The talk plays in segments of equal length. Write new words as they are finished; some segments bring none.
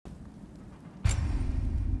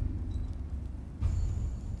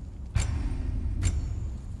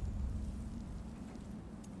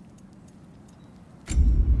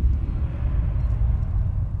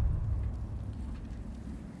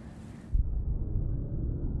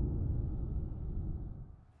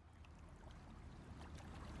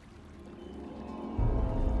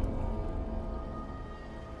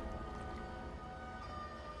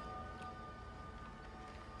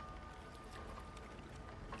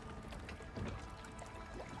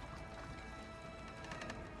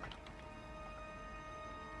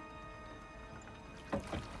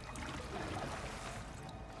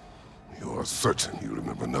are certain you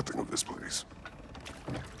remember nothing of this place.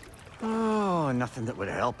 Oh, nothing that would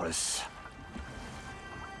help us.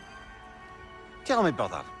 Tell me,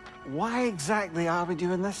 brother, why exactly are we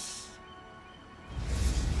doing this?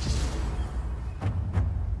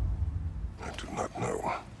 I do not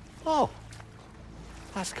know. Oh,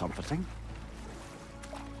 that's comforting.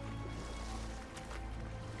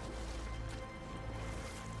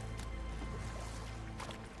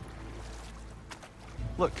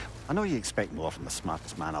 Look, I know you expect more from the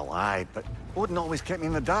smartest man alive, but Odin always kept me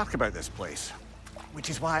in the dark about this place.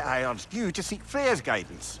 Which is why I urged you to seek Freya's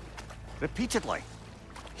guidance. Repeatedly.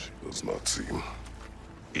 She does not seem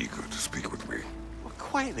eager to speak with me. Well,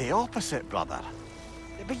 quite the opposite, brother.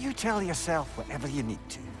 But you tell yourself whatever you need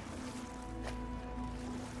to.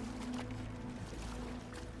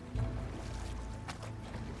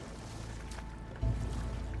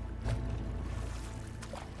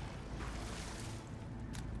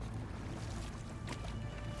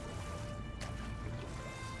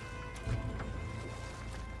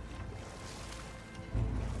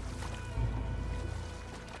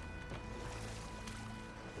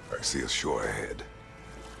 I see a shore ahead.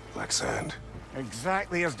 Black sand.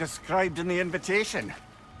 Exactly as described in the invitation.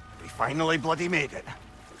 We finally bloody made it.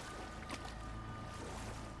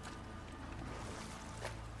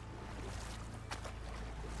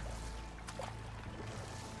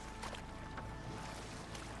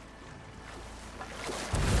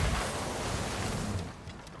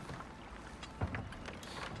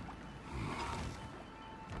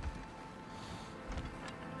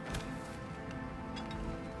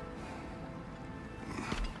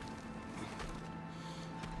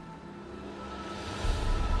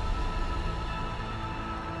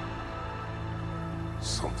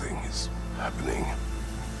 Something is happening.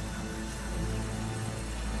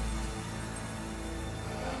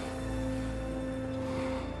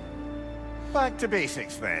 Back to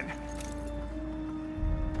basics, then.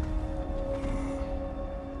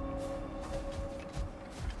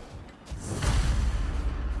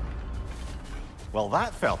 Well,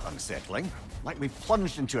 that felt unsettling. Like we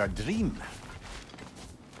plunged into a dream.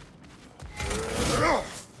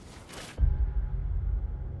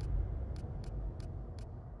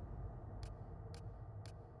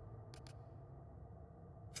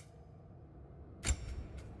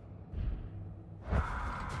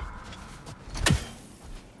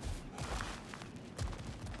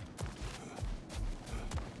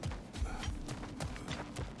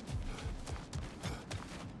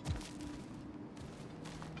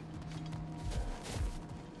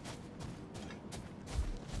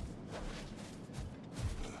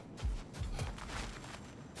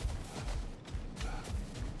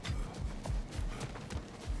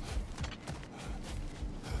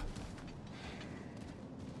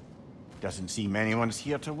 Doesn't seem anyone's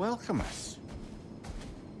here to welcome us.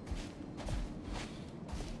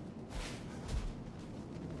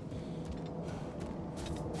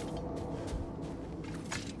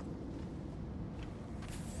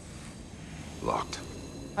 Locked.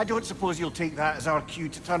 I don't suppose you'll take that as our cue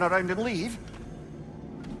to turn around and leave?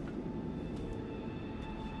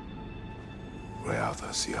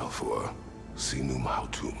 Reatha Sialfua, Sinum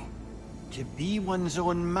Hautum. To be one's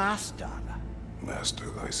own master. Master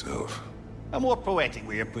thyself. A more poetic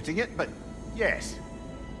way of putting it, but yes.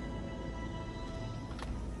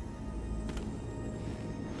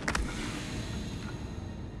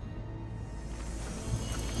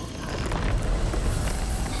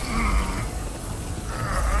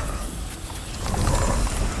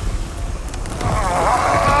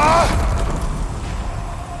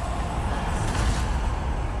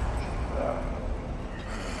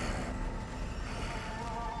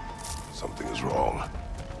 Something is wrong.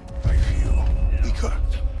 I feel weaker.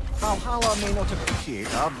 Valhalla may not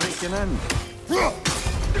appreciate our breaking in.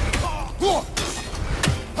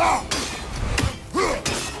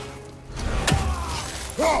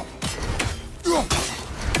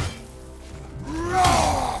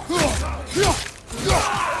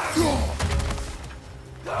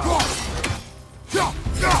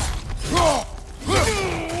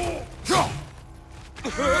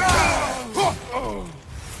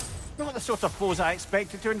 Not the sort of foes I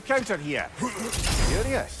expected to encounter here.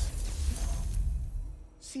 Curious.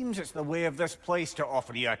 Seems it's the way of this place to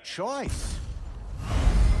offer you a choice.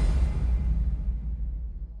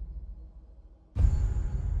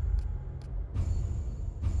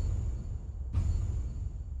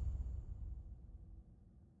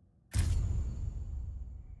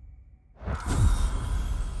 At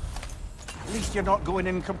least you're not going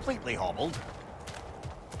in completely hobbled.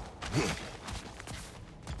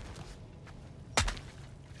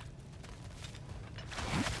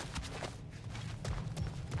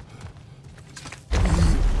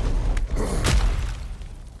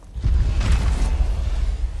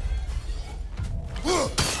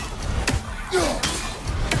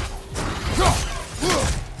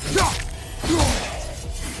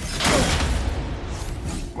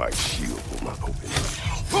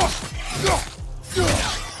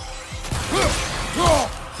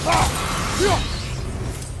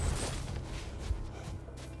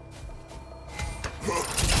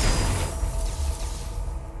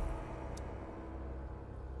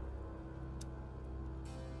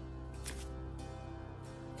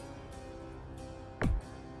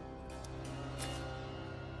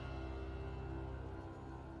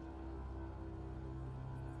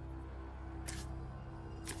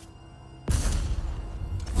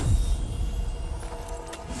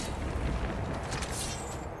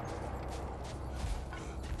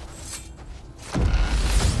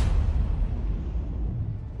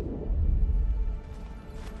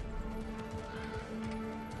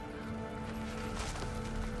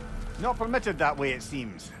 Not permitted that way, it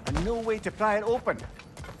seems, and no way to pry it open.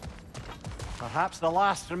 Perhaps the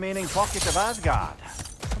last remaining pocket of Asgard.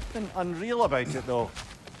 Something unreal about it, though.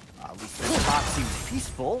 At least this part seems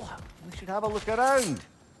peaceful. We should have a look around.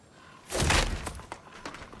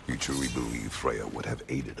 You truly believe Freya would have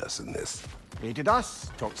aided us in this? Aided us,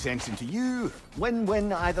 talked sense into you.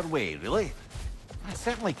 Win-win either way, really. I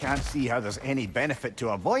certainly can't see how there's any benefit to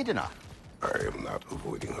avoiding her. I am not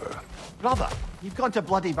avoiding her. Brother, you've gone to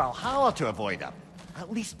bloody Valhalla to avoid her.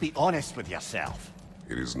 At least be honest with yourself.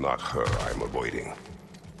 It is not her I'm avoiding.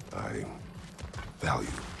 I value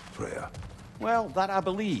Freya. Well, that I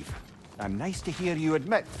believe. And nice to hear you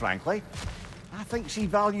admit, frankly. I think she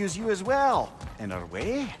values you as well, in her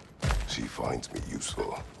way. She finds me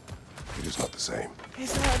useful. It is not the same.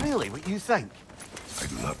 Is that really what you think? I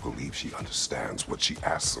do not believe she understands what she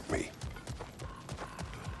asks of me.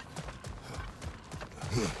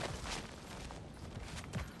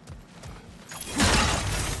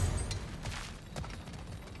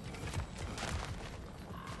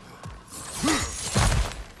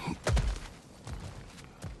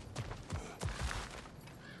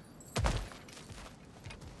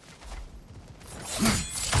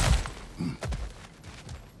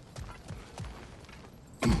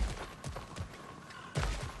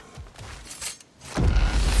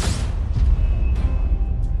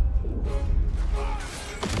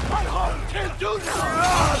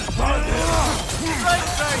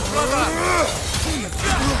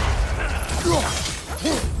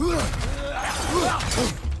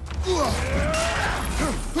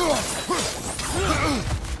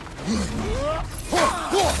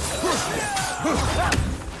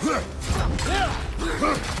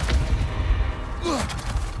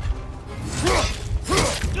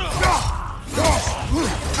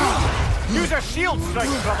 Use a shield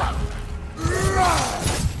strike, brother!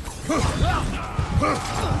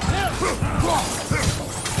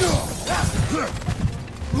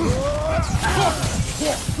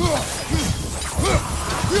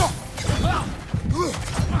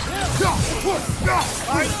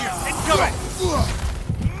 Behind you! Incoming!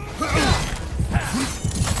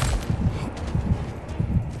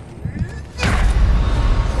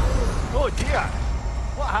 Oh dear!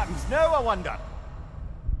 What happens now, I wonder?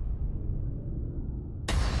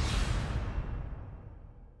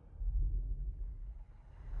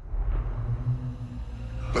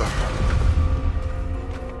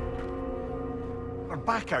 We're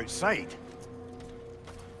back outside.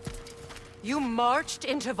 You marched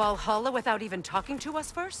into Valhalla without even talking to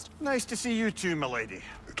us first? Nice to see you too, milady.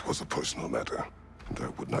 It was a personal matter, and I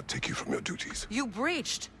would not take you from your duties. You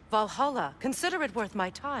breached Valhalla. Consider it worth my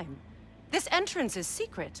time. This entrance is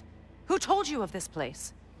secret. Who told you of this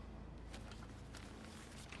place?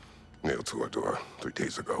 Nailed to our door 3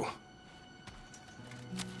 days ago.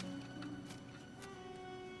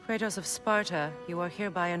 Kratos of Sparta, you are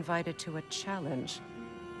hereby invited to a challenge.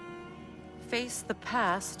 Face the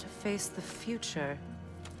past, face the future.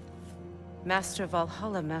 Master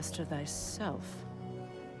Valhalla, master thyself.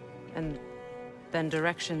 And then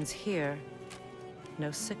directions here,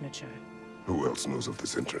 no signature. Who else knows of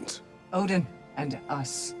this entrance? Odin and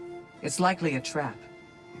us. It's likely a trap.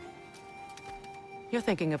 You're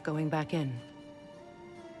thinking of going back in.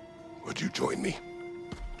 Would you join me?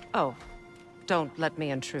 Oh, don't let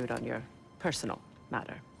me intrude on your personal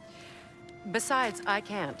matter. Besides, I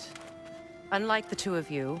can't. Unlike the two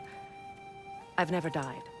of you, I've never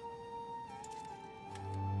died.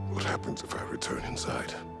 What happens if I return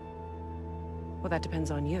inside? Well, that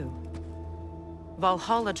depends on you.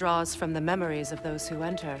 Valhalla draws from the memories of those who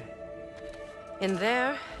enter. In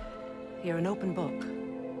there, you're an open book.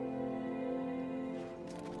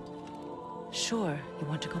 Sure, you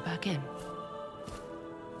want to go back in.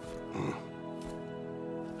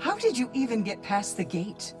 How did you even get past the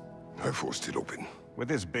gate? I forced it open. With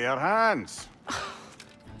his bare hands.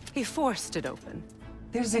 He forced it open.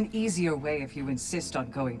 There's an easier way if you insist on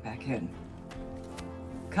going back in.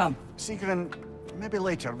 Come. Sigrun, maybe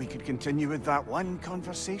later we could continue with that one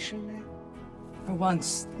conversation, eh? For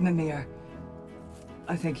once, Mimir,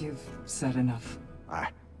 I think you've said enough. Ah,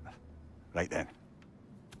 right then.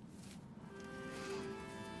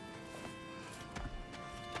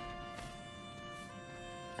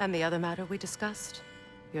 And the other matter we discussed?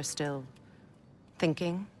 You're still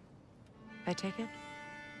thinking, I take it?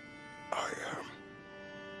 I am.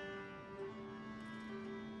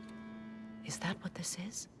 Is that what this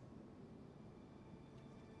is?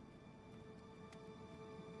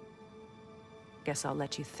 Guess I'll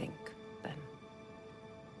let you think, then.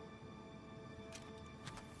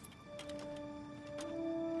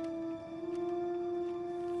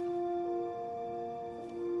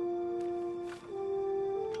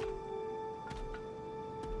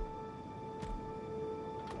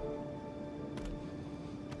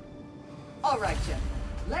 All right, gentlemen.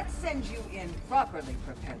 Let's send you in properly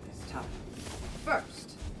prepared this time.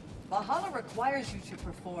 First, Valhalla requires you to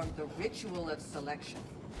perform the ritual of selection.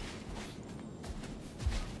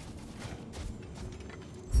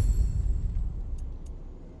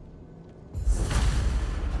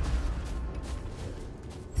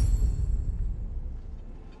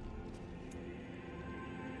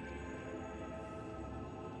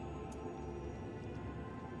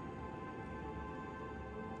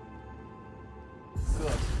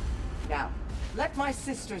 Good. Now, let my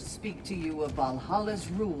sisters speak to you of Valhalla's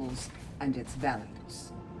rules and its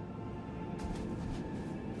values.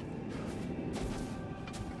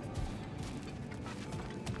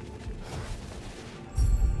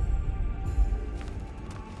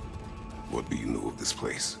 What do you know of this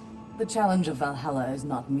place? The challenge of Valhalla is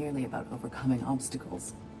not merely about overcoming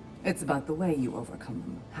obstacles. It's about the way you overcome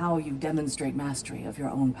them, how you demonstrate mastery of your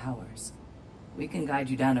own powers. We can guide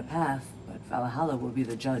you down a path, but Valhalla will be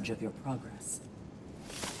the judge of your progress.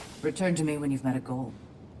 Return to me when you've met a goal.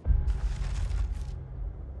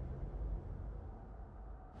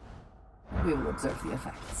 We will observe the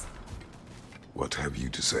effects. What have you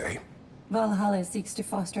to say? Valhalla seeks to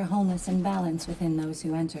foster wholeness and balance within those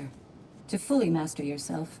who enter. To fully master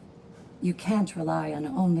yourself, you can't rely on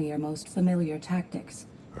only your most familiar tactics.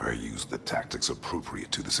 I use the tactics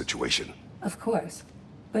appropriate to the situation. Of course,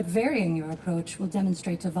 but varying your approach will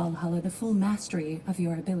demonstrate to Valhalla the full mastery of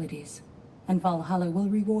your abilities, and Valhalla will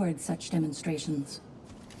reward such demonstrations.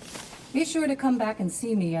 Be sure to come back and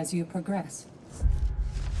see me as you progress.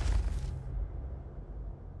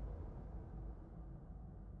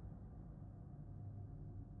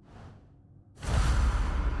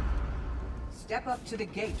 Step up to the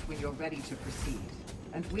gate when you're ready to proceed,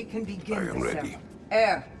 and we can begin I am the ready. ceremony.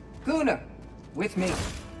 Air, Gunnar, with me.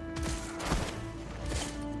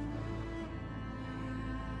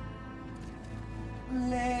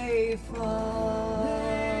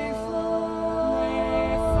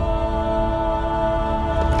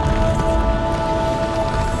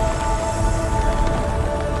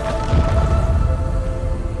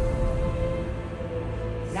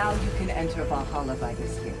 Now you can enter Valhalla by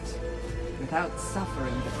this gate, without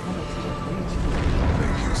suffering the penalty of rage.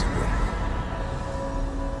 Thank you, Sigrun.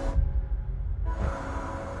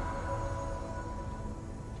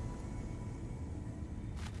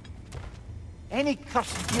 Any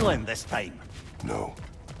cursed feeling this time? No,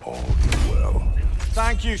 all is well.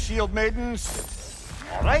 Thank you, shield maidens.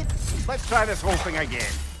 All right, let's try this whole thing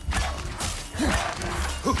again.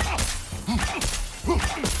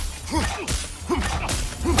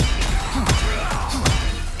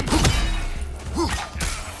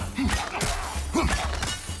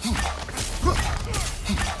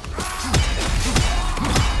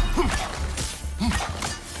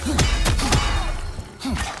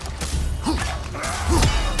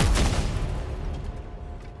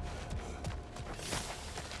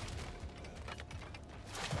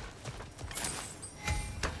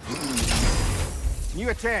 New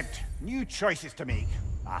attempt, new choices to make.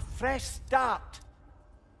 A fresh start.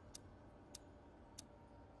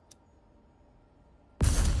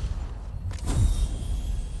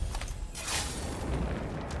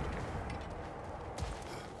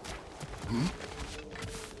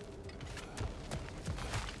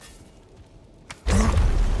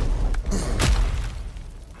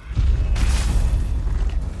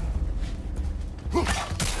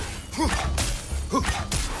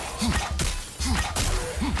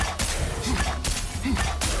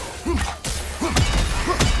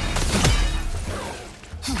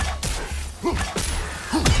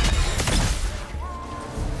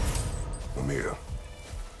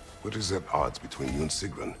 What is at odds between you and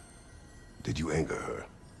Sigrun? Did you anger her?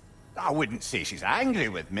 I wouldn't say she's angry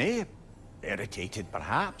with me. Irritated,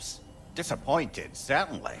 perhaps. Disappointed,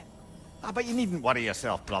 certainly. Ah, but you needn't worry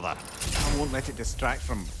yourself, brother. I won't let it distract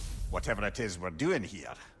from whatever it is we're doing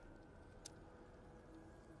here.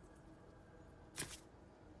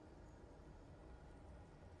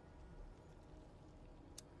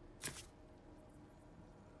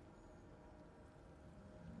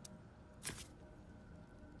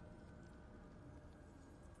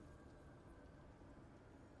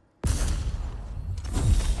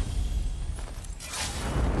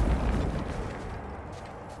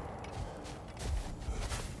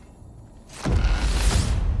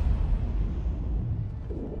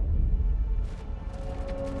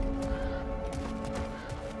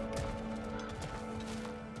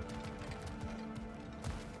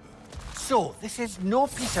 So, this is no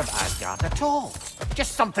piece of Asgard at all.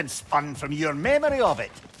 Just something spun from your memory of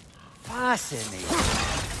it. Fascinating.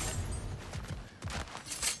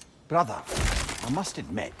 Brother, I must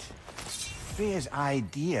admit, Freya's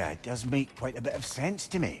idea does make quite a bit of sense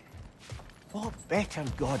to me. What better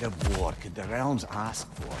god of war could the realms ask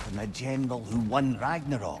for than a general who won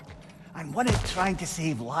Ragnarok, and won it trying to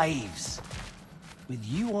save lives? With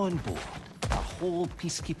you on board, a whole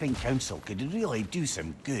peacekeeping council could really do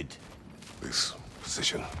some good. This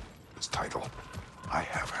position, this title, I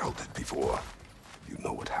have held it before. You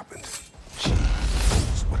know what happened. She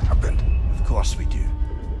knows what happened. Of course we do.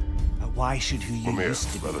 But why should who you Mimir,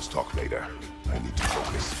 used to be... let us talk later. I need to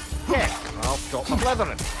focus. Yeah, I'll stop my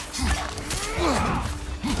blithering.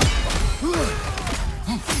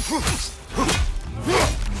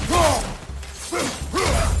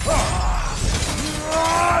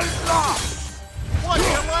 What's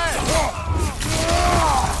your leg?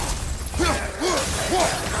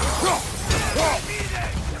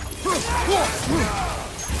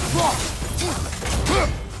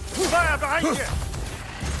 Fire behind you!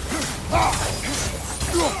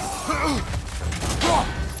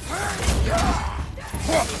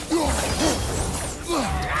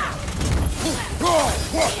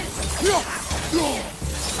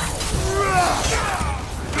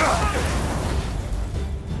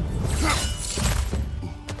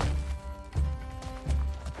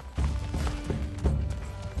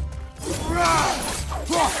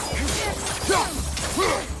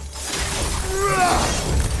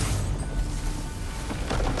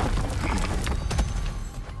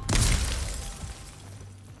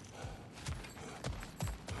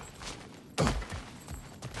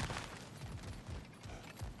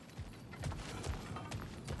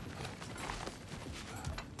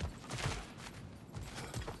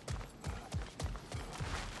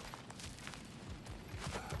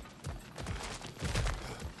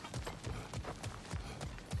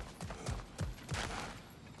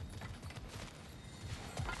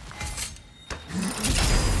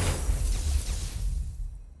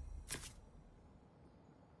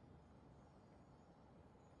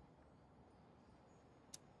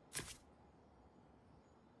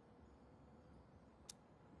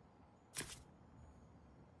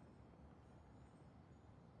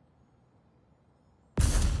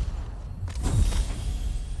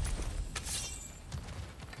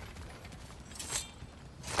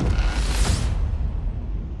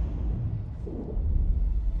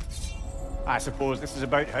 I suppose this is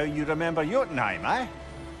about how you remember Jotunheim, eh?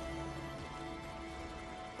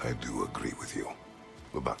 I do agree with you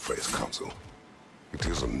about Freya's council. It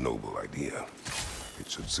is a noble idea.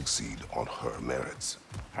 It should succeed on her merits.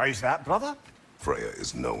 How's that, brother? Freya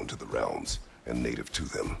is known to the realms and native to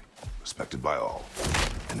them, respected by all,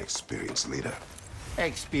 an experienced leader.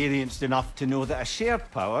 Experienced enough to know that a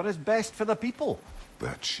shared power is best for the people.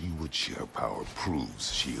 That she would share power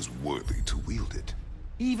proves she is worthy to wield it.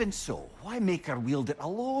 Even so, why make her wield it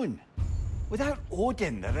alone? Without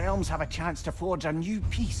Odin, the realms have a chance to forge a new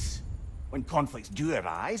peace. When conflicts do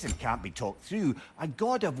arise and can't be talked through, a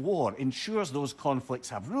god of war ensures those conflicts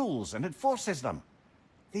have rules and enforces them.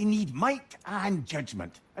 They need might and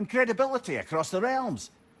judgment and credibility across the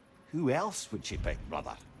realms. Who else would she pick,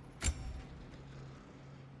 brother?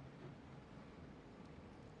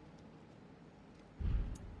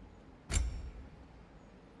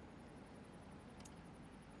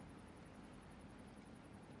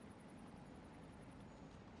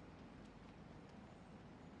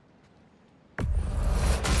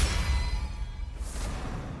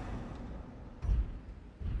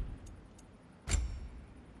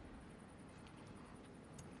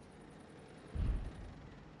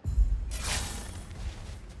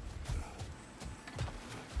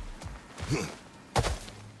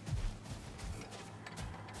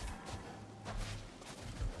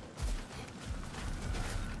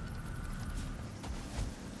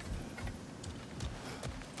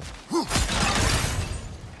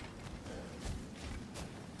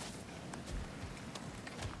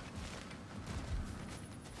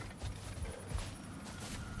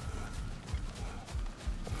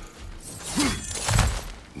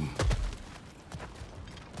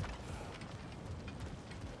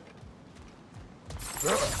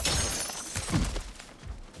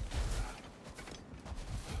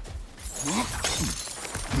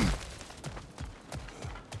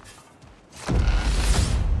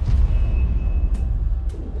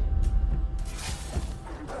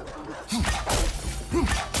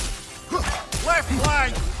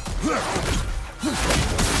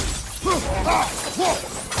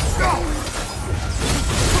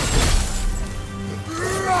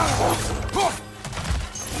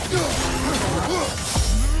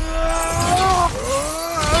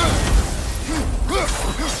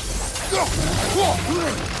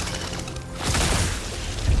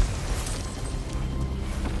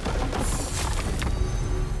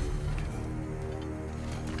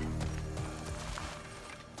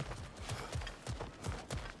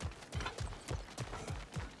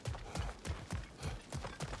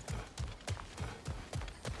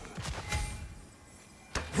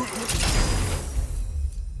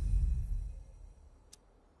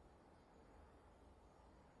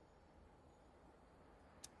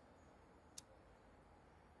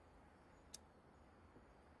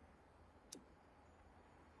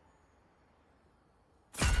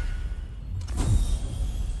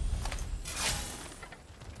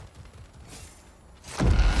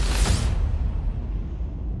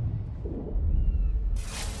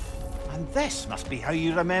 This must be how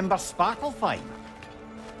you remember Sparklefine.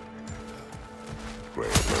 Graham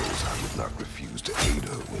knows I would not refuse to aid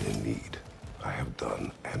her when in need. I have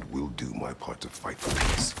done and will do my part to fight for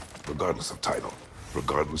peace, regardless of title,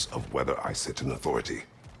 regardless of whether I sit in authority.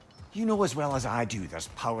 You know as well as I do there's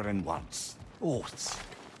power in words, oaths.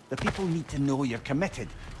 The people need to know you're committed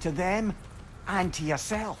to them and to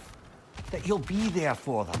yourself, that you'll be there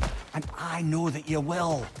for them, and I know that you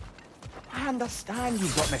will. I understand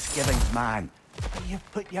you've got misgivings, man, but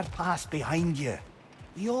you've put your past behind you.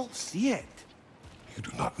 We all see it. You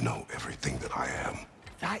do not know everything that I am.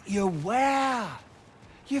 That you were.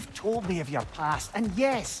 You've told me of your past, and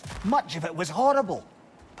yes, much of it was horrible.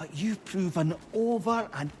 But you've proven over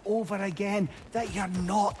and over again that you're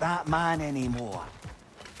not that man anymore.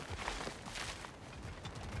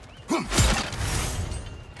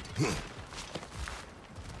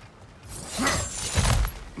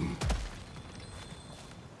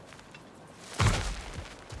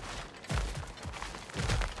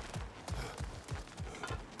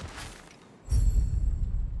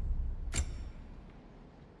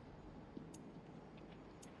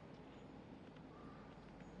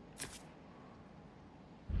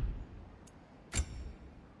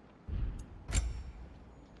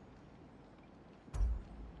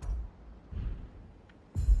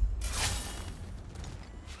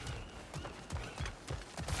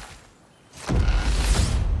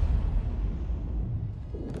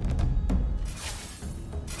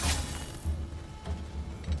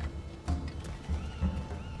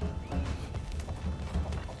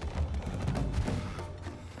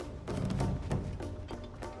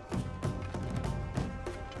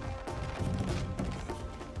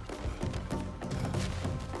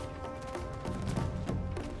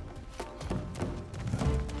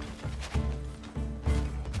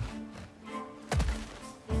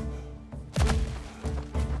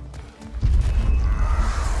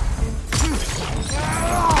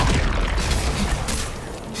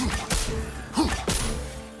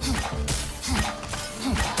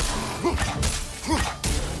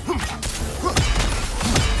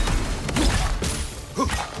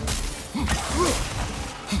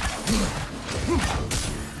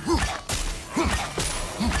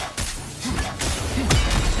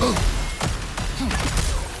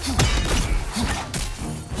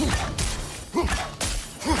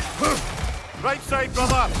 Right side,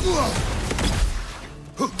 brother!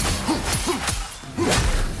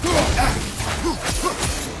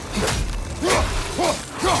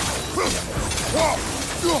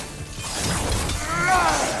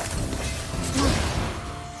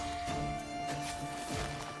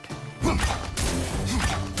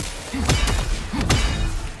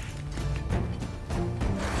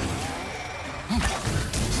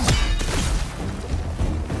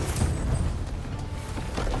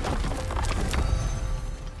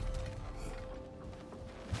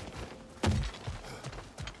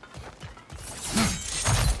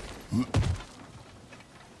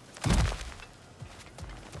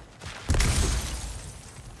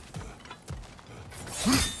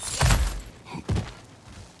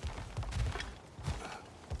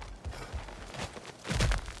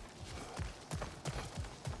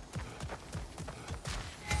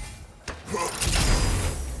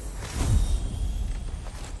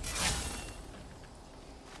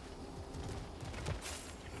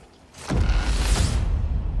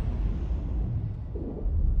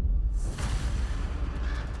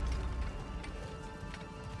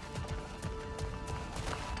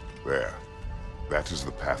 There. That is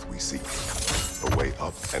the path we seek. A way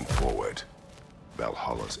up and forward.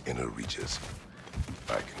 Valhalla's inner reaches.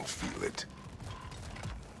 I can feel it.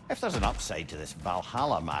 If there's an upside to this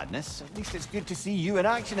Valhalla madness, at least it's good to see you in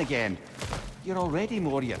action again. You're already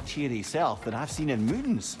more your cheery self than I've seen in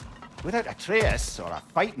moons. Without Atreus or a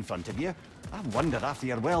fight in front of you, I wonder after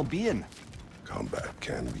your well-being. Combat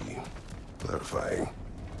can be clarifying.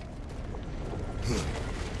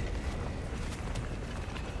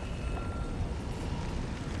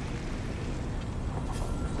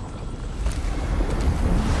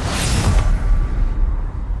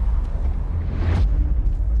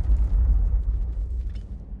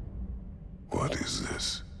 What is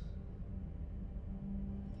this?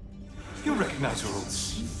 You recognize your old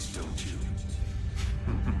seat, don't you?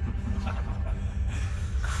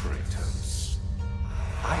 Kratos.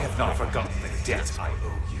 I have not forgotten the debt I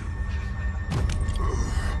owe you.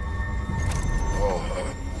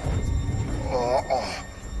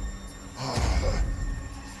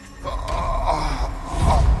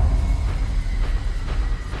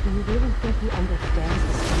 Do you really think he understands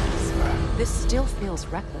the stakes? This still feels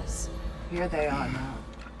reckless. Here they are now.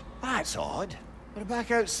 That's odd. We're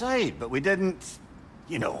back outside, but we didn't...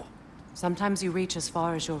 you know. Sometimes you reach as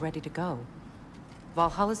far as you're ready to go.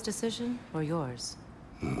 Valhalla's decision, or yours?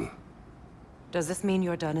 Does this mean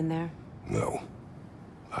you're done in there? No.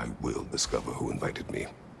 I will discover who invited me.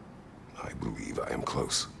 I believe I am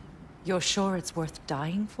close. You're sure it's worth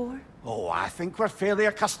dying for? Oh, I think we're fairly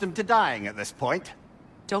accustomed to dying at this point.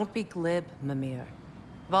 Don't be glib, Mimir.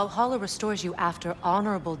 Valhalla restores you after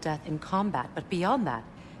honorable death in combat, but beyond that,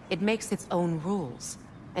 it makes its own rules.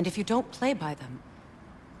 And if you don't play by them...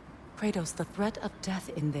 Kratos, the threat of death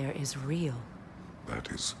in there is real. That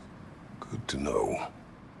is good to know.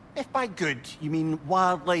 If by good, you mean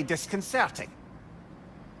wildly disconcerting.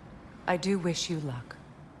 I do wish you luck.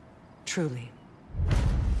 Truly.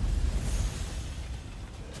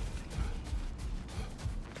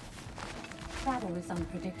 Battle is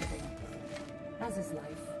unpredictable, as is life.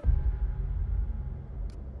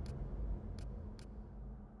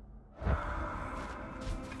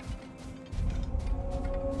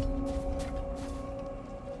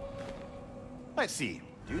 Let's see.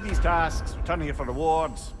 Do these tasks, return here for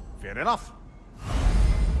rewards. Fair enough.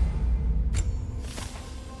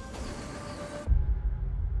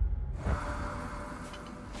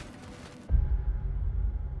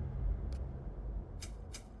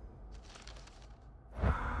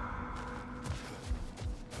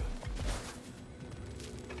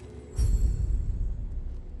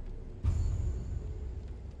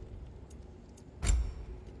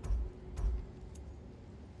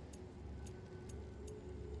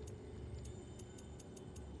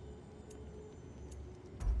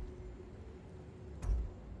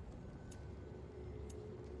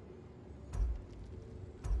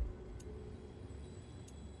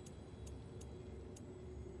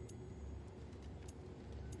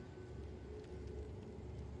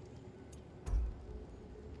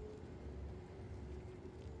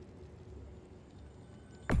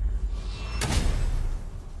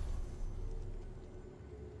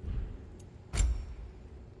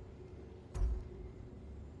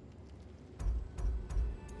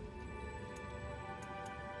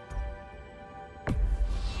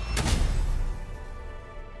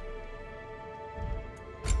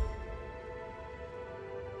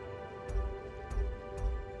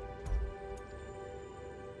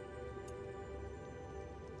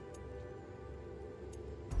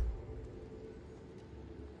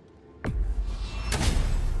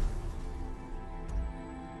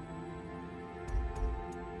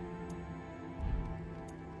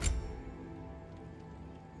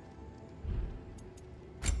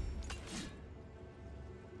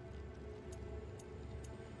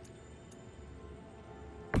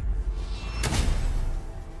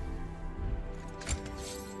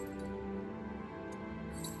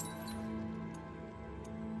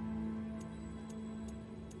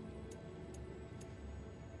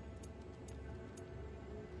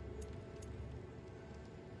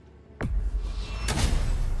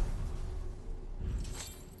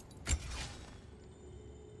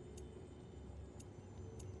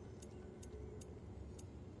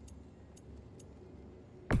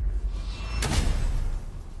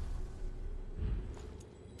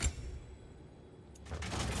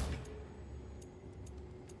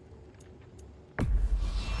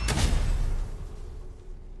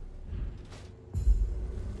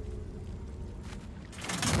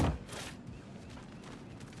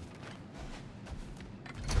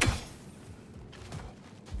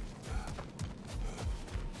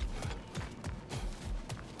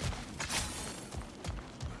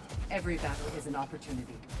 Every battle is an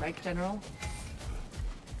opportunity, right, General?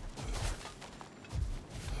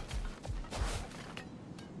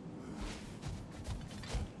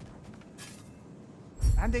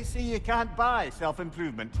 And they say you can't buy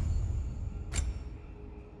self-improvement.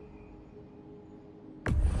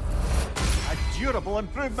 A durable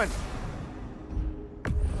improvement.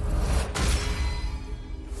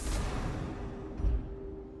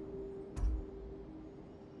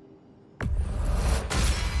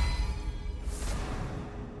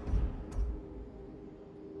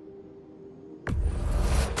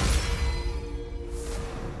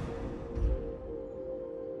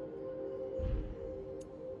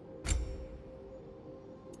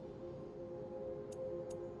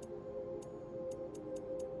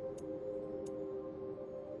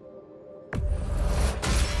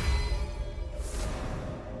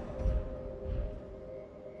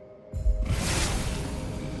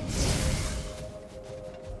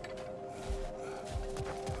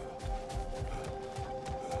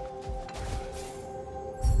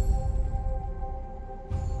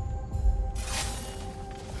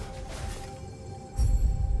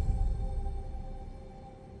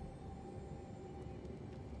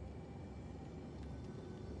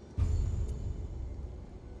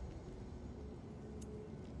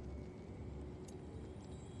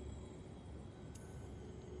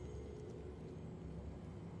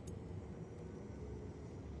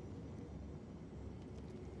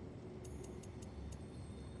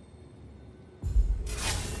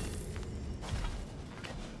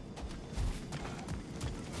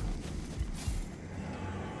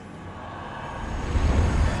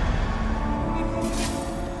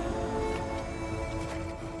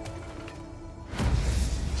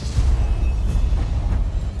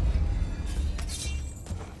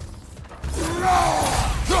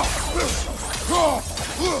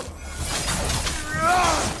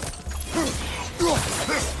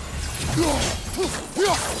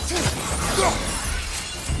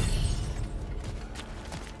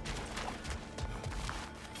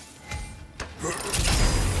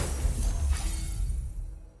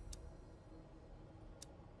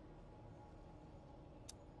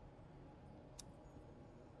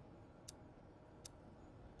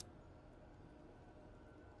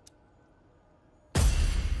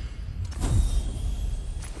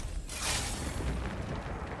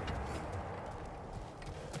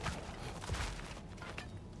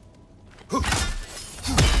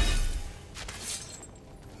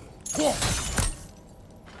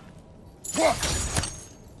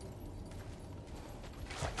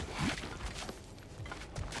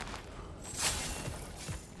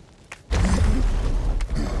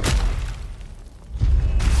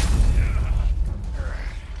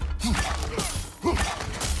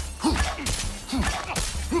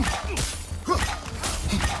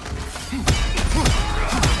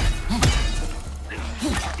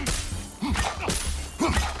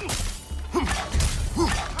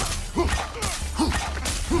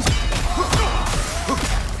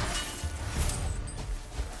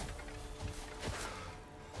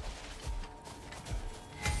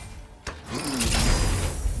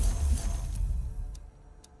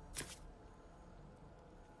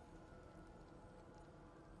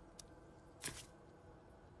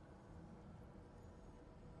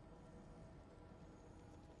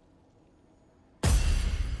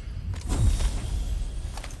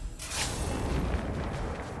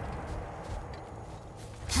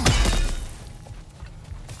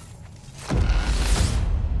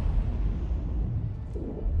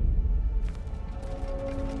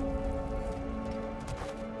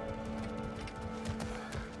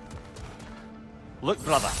 Look,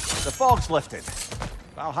 brother, the fog's lifted.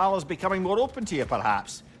 Valhalla's becoming more open to you,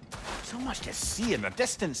 perhaps. So much to see in the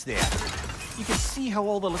distance there. You can see how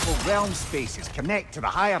all the little realm spaces connect to the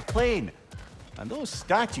higher plane. And those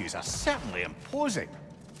statues are certainly imposing.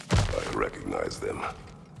 I recognize them.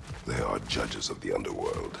 They are judges of the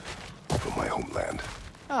underworld from my homeland.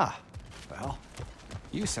 Ah, well,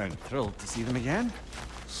 you sound thrilled to see them again.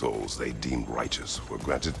 Souls they deemed righteous were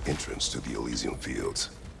granted entrance to the Elysian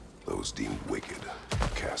fields. Those deemed wicked,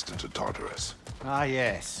 cast into Tartarus. Ah,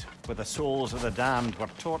 yes, where the souls of the damned were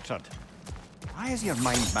tortured. Why has your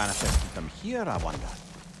mind manifested them here, I wonder?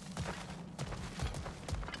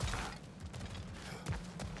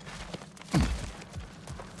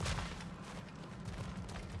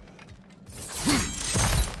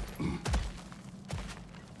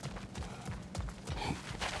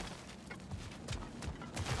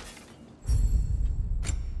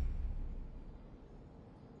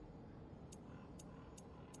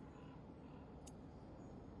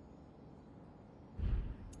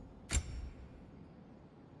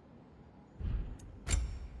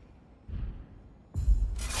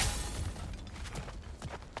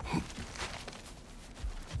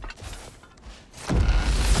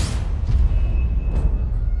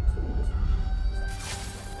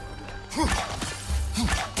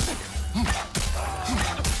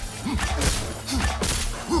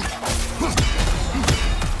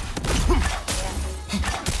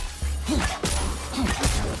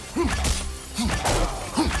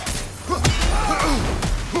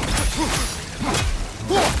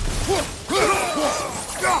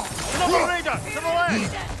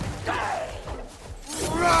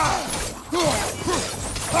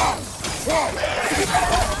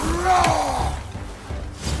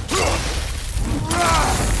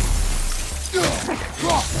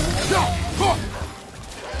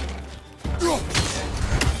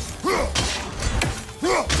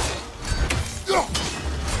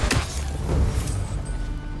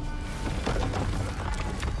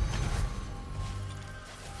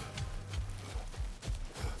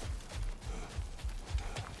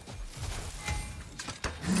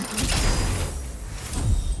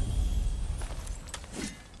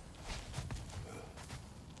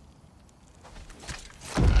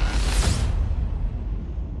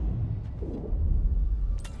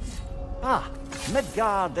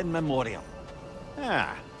 Midgard in memoriam.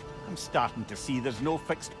 Ah, I'm starting to see there's no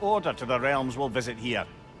fixed order to the realms we'll visit here.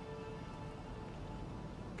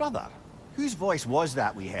 Brother, whose voice was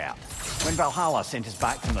that we heard when Valhalla sent us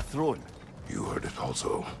back from the throne? You heard it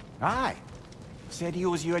also. Aye. Said he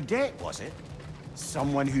owes you a debt, was it?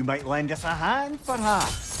 Someone who might lend us a hand,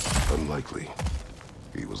 perhaps? Unlikely.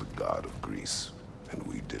 He was a god of Greece, and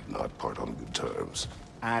we did not part on good terms.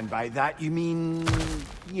 And by that you mean...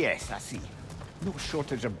 Yes, I see. No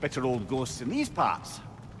shortage of bitter old ghosts in these parts.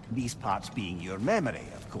 These parts being your memory,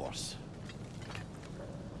 of course.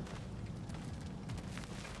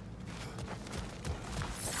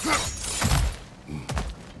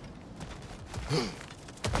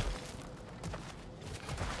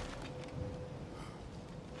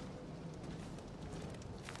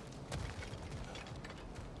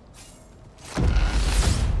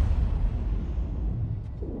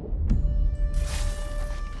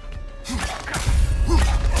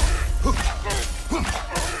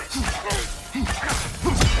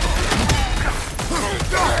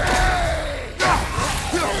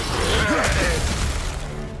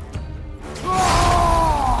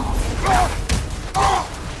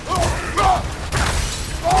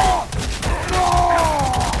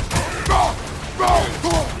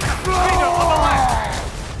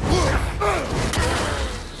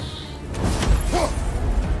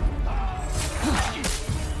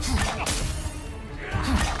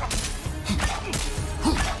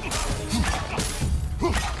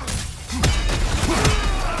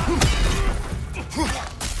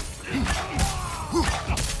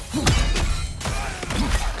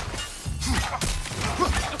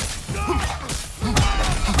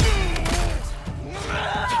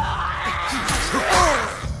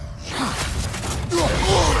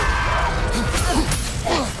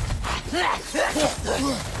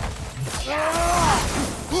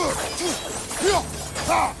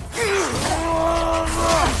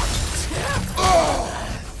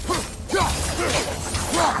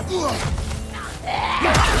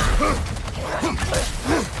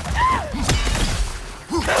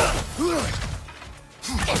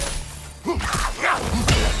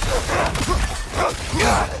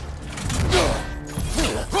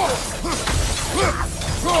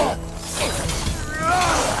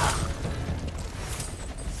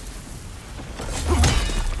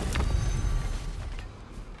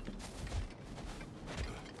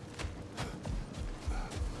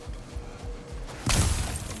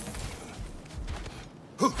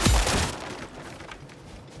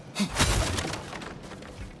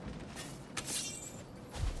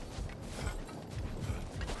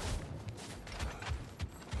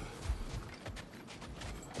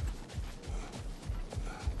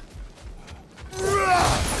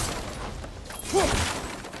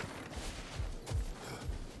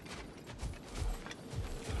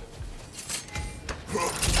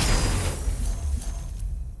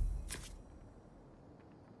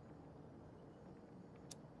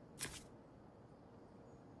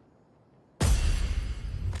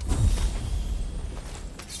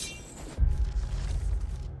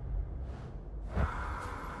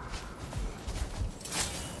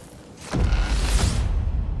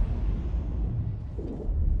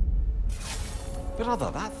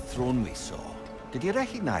 Brother, that throne we saw, did you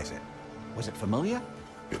recognize it? Was it familiar?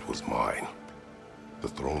 It was mine. The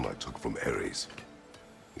throne I took from Ares.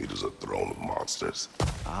 It is a throne of monsters.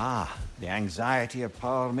 Ah, the anxiety of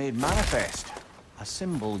power made manifest. A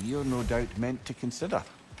symbol you're no doubt meant to consider.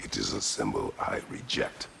 It is a symbol I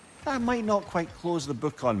reject. That might not quite close the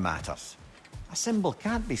book on matters. A symbol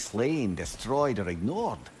can't be slain, destroyed, or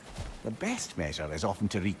ignored. The best measure is often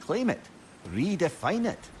to reclaim it, redefine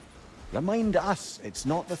it. Remind us it's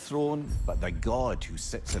not the throne, but the god who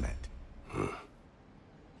sits in it.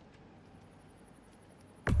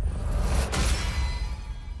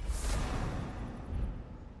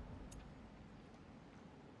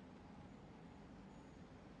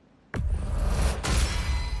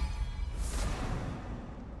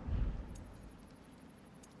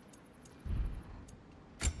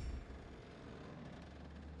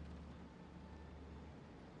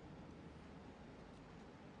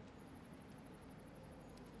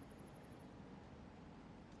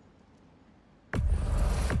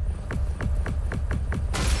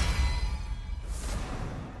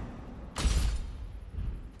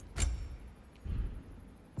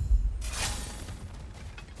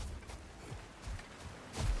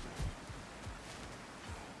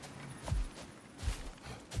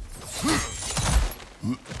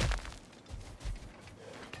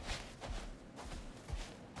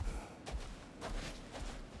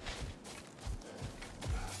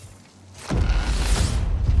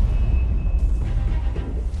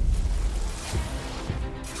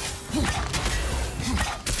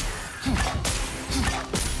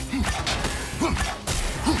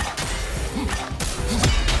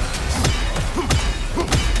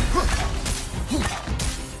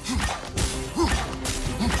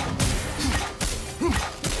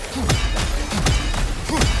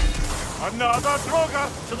 Another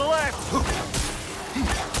Droger to the left!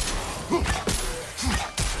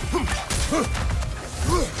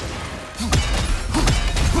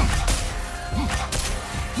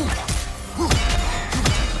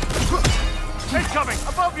 Incoming!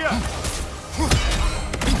 Above you!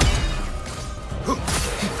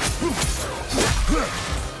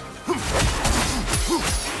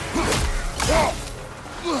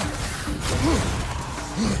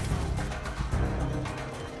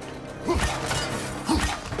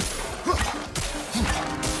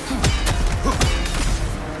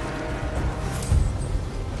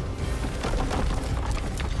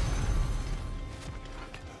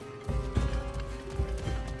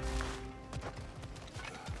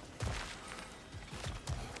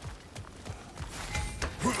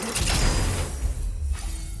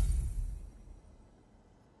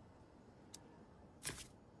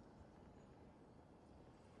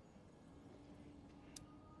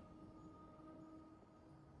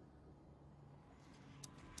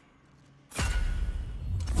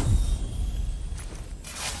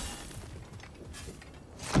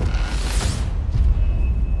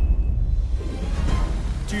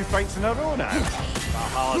 Two fights in a row now.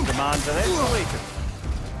 Valhalla's demands are escalated.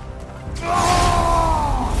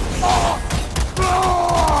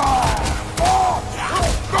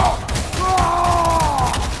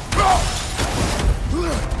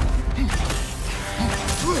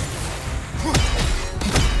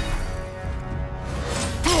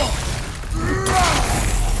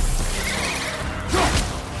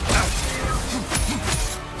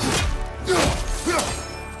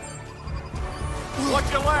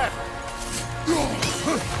 Watch your left!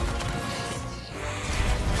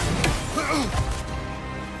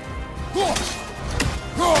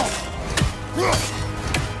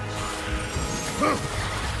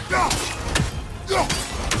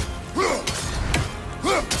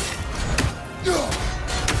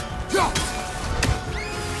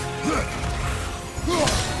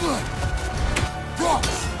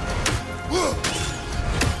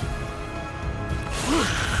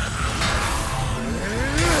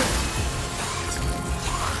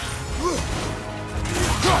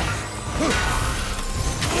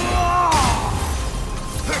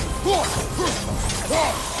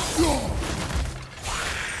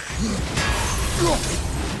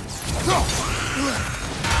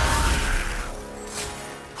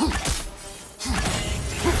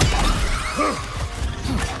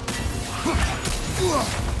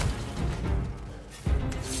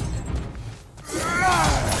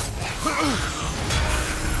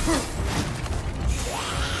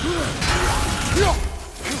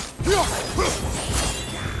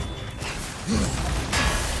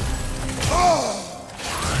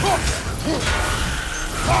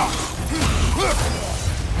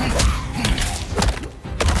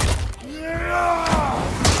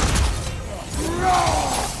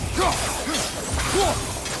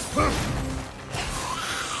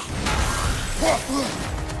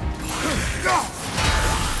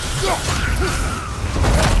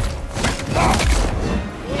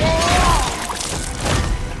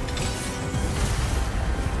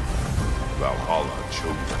 Valhalla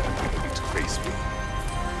chose that enemy to face me.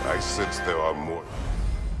 I sense there are more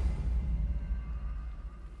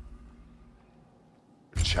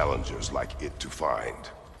challengers like it to find.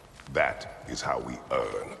 That is how we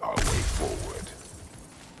earn our way forward.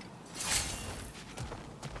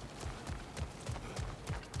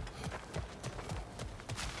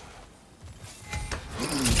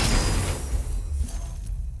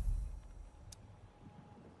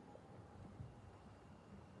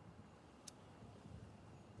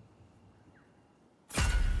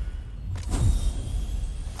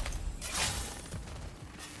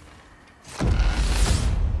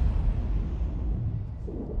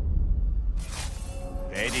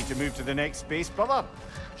 Ready to move to the next space, brother?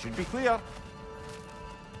 Should be clear.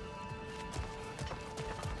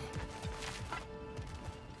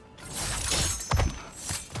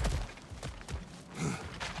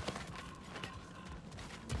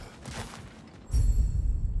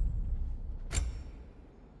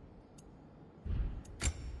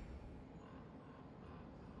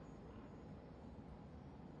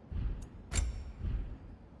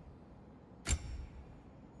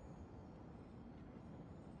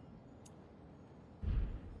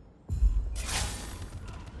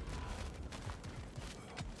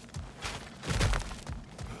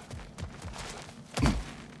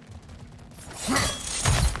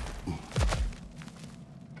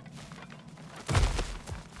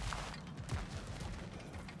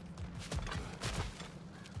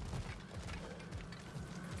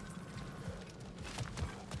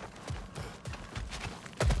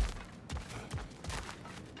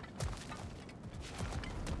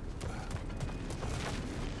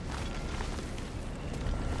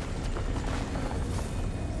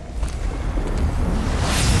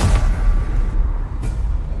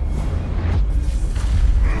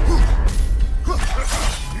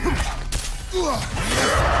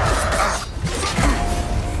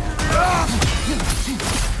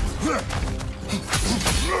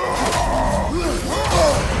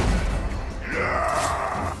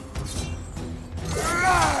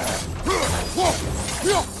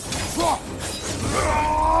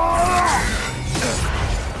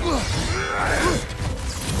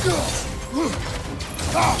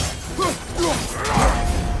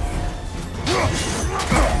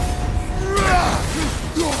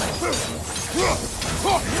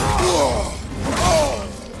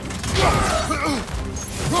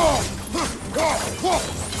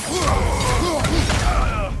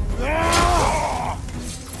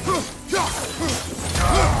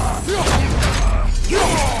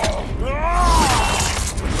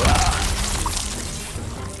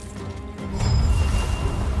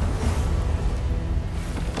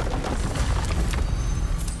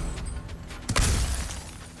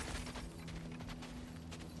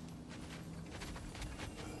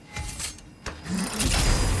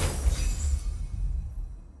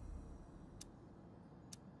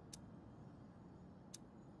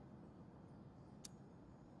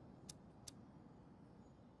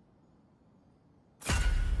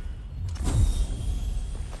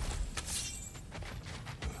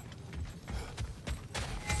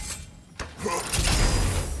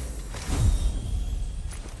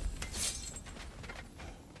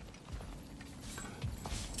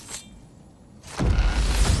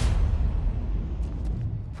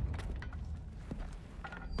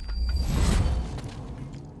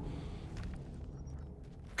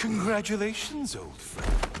 Congratulations, old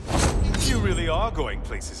friend. You really are going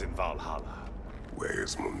places in Valhalla.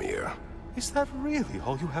 Where's Mimir? Is that really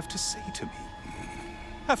all you have to say to me?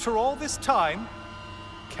 After all this time,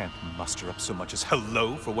 can't muster up so much as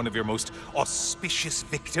hello for one of your most auspicious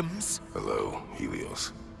victims? Hello,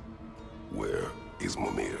 Helios. Where is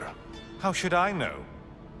Mimir? How should I know?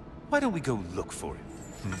 Why don't we go look for him?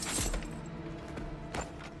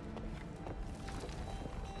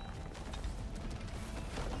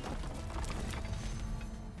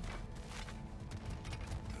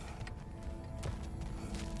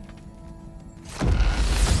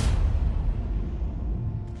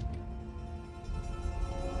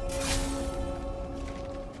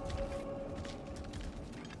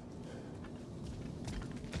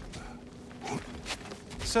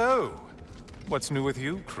 So, what's new with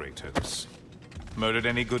you, Kratos? Murdered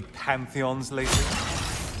any good pantheons lately?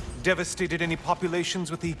 Devastated any populations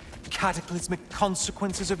with the cataclysmic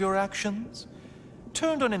consequences of your actions?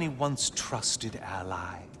 Turned on any once trusted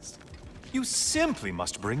allies? You simply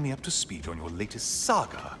must bring me up to speed on your latest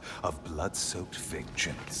saga of blood-soaked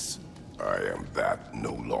vengeance. I am that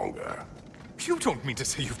no longer. You don't mean to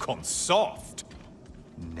say you've gone soft?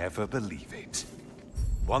 Never believe it.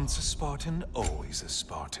 Once a Spartan, always a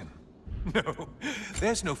Spartan. No,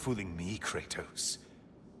 there's no fooling me, Kratos.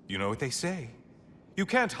 You know what they say? You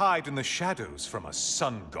can't hide in the shadows from a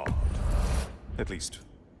sun god. At least,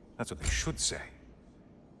 that's what they should say.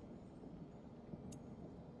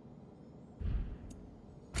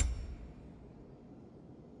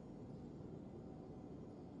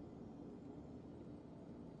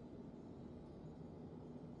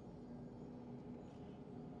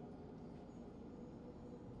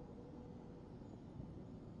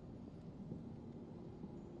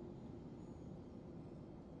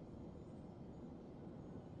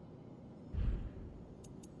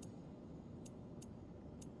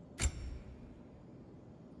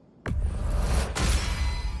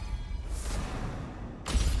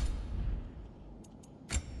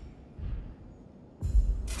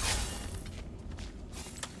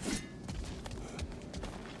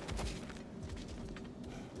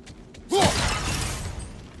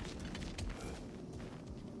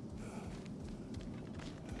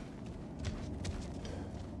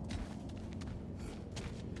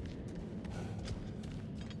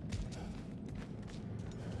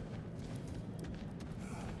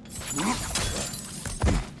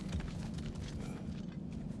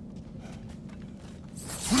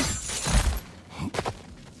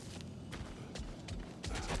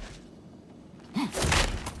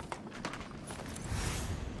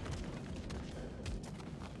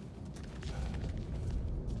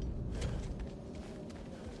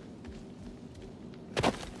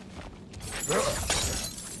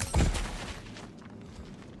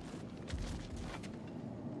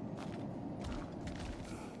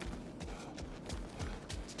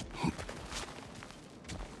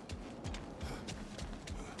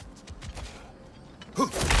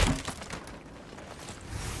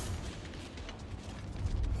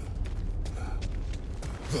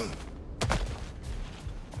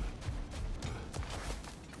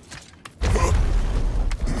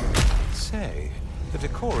 Say, the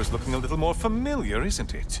decor is looking a little more familiar,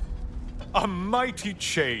 isn't it? A mighty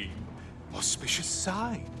chain. Auspicious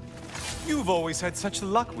sign. You've always had such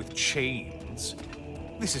luck with chains.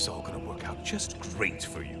 This is all gonna work out just great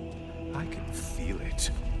for you. I can feel it.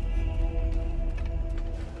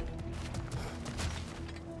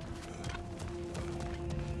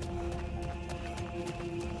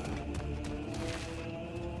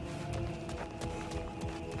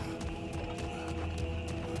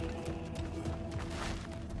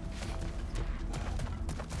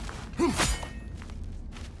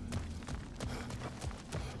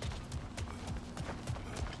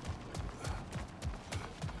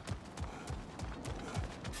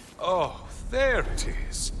 Oh, there it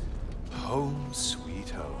is. Home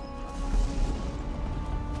sweet home.